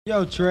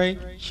Yo, Trey,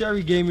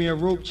 Sherry gave me a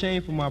rope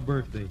chain for my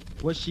birthday.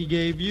 What she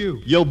gave you?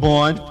 Yo,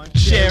 born,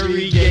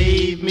 Cherry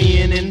gave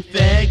me an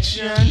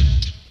infection.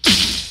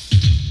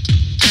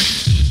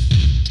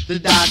 The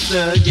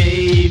doctor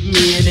gave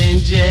me an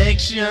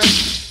injection.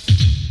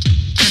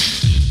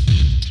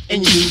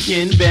 And you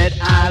can bet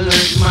I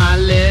learned my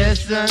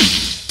lesson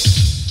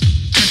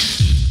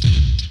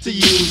to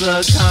use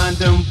a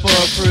condom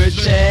for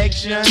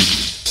protection.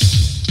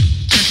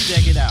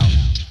 Check it out,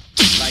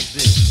 like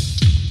this.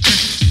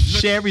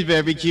 Sherry's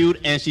very cute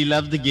and she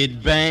loves to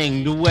get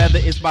banged, whether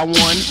it's by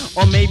one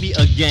or maybe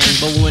a gang.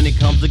 But when it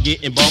comes to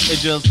getting bumped, it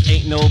just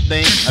ain't no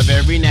thing. A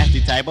very nasty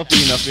type of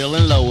female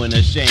feeling low and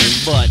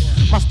ashamed. But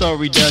my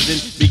story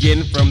doesn't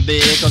begin from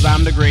there, cause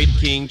I'm the great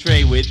King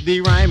Tre with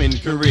the rhyming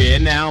career.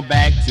 Now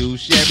back to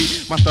Sherry,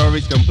 my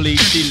story's complete.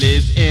 She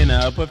lives in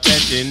a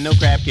profession no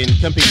crap can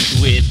compete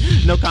with.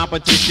 No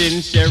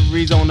competition,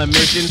 Sherry's on a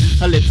mission.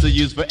 Her lips are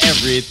used for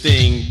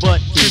everything but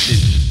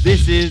kisses.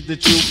 This is the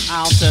truth,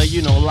 I'll tell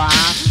you no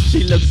lie.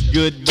 She looks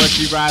good, but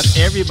she rides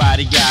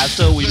everybody, guys.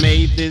 So we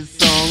made this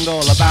song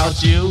all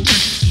about you,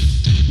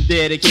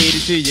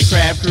 dedicated to your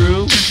crab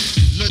crew.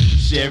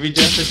 Sherry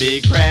just a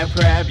big crab,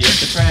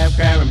 yes, a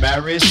crab,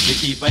 embarrassed to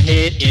keep her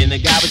head in the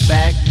garbage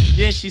bag.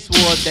 Yeah, she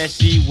swore that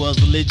she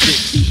was legit.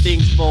 She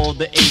thinks for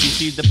the 80s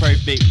she's the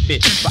perfect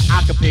fit for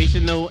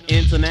occupational,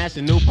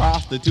 international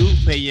prostitute.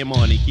 Paying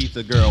money keeps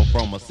a girl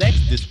from a sex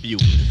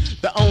dispute.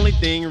 The only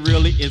thing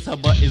really is her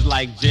butt is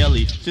like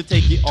jelly. She'll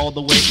take you all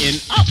the way in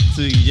up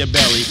to your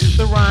belly.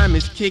 The rhyme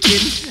is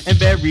kicking and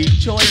very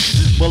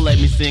choice. Well, let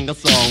me sing a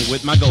song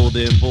with my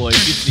golden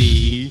voice. You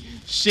see,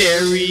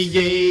 Sherry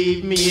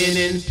gave me an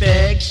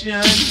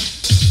infection.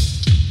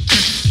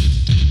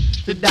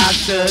 The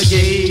doctor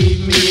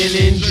gave me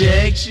an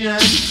injection.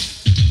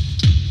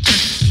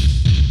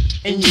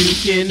 And you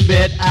can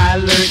bet I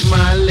learned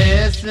my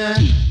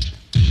lesson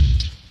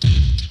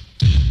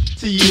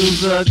to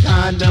use a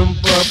condom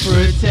for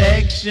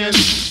protection.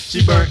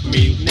 She burnt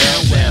me now.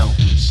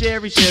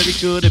 Sherry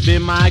could have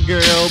been my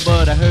girl,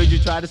 but I heard you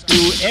try to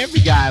screw every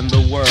guy in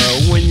the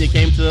world. When you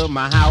came to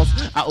my house,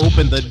 I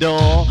opened the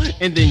door,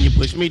 and then you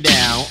pushed me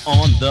down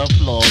on the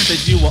floor.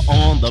 Said you were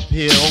on the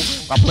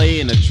pill by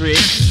playing a trick,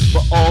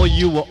 but all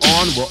you were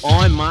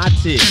on my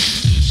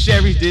tits.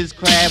 Sherry's this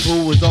crab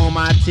who was on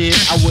my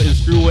tits. I wouldn't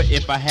screw her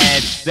if I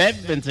had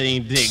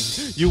 17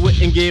 dicks. You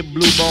wouldn't get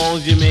blue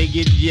balls, you may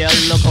get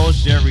yellow, cause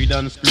Sherry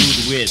done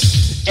screwed with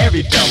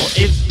every fellow.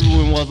 If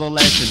screwing was a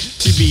lesson,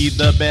 she'd be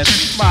the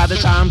best. By the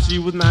time she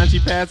was 9, she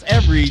passed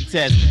every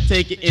test.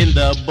 Take it in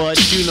the butt,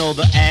 you know,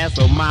 the ass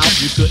or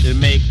mouth. You couldn't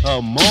make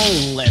her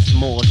moan, less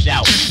more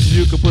shout.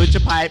 You could put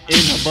your pipe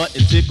in her butt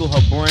and tickle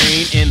her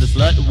brain, and the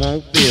slut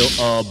won't feel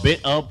a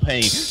bit of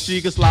pain.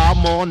 She could slob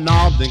more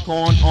knobs than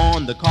corn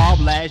on the cob.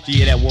 Last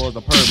year that was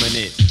a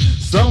permanent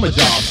summer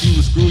job. She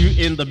would screw you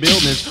in the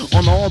buildings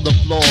on all the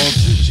floors.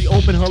 She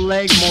opened her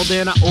legs more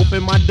than I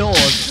opened my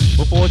doors.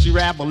 Before she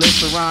wrapped her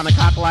lips around a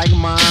cock like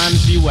mine,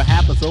 she would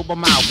have to soap her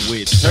mouth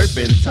with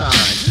turpentine.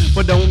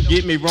 But don't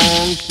get me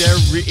wrong,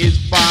 Sherry is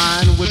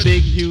fine with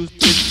big huge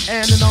tits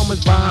and an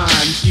almost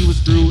behind. She would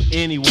screw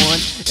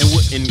anyone and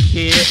wouldn't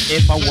care.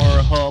 If I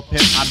were her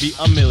pimp, I'd be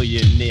a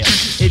millionaire.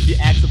 If you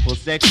ask her for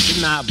sex,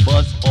 she's not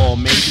bust, or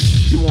maybe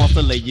she wants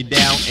to lay you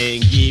down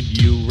and give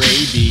you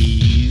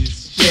rabies.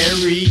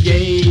 Sherry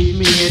gave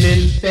me an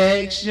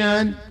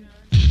infection.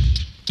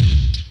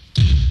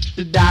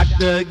 The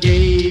doctor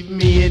gave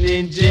me an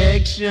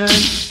injection.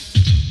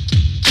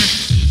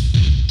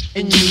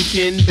 And you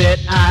can bet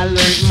I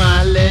learned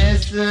my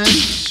lesson.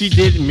 She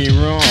did me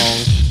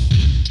wrong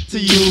to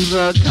use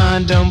a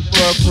condom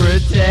for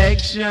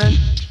protection.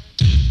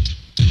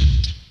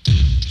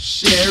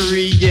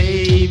 Sherry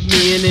gave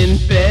me an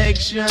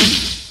infection.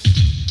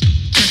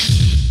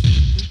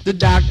 The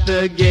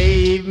doctor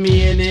gave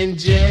me an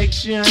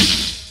injection.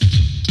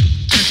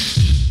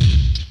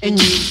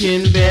 And you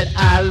can bet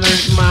I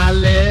learned my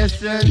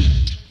lesson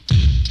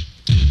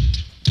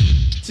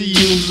to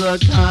use a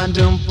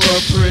condom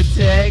for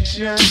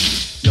protection.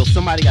 Yo,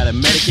 somebody got a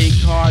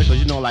Medicaid card? Cause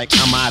you know, like,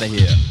 I'm out of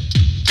here.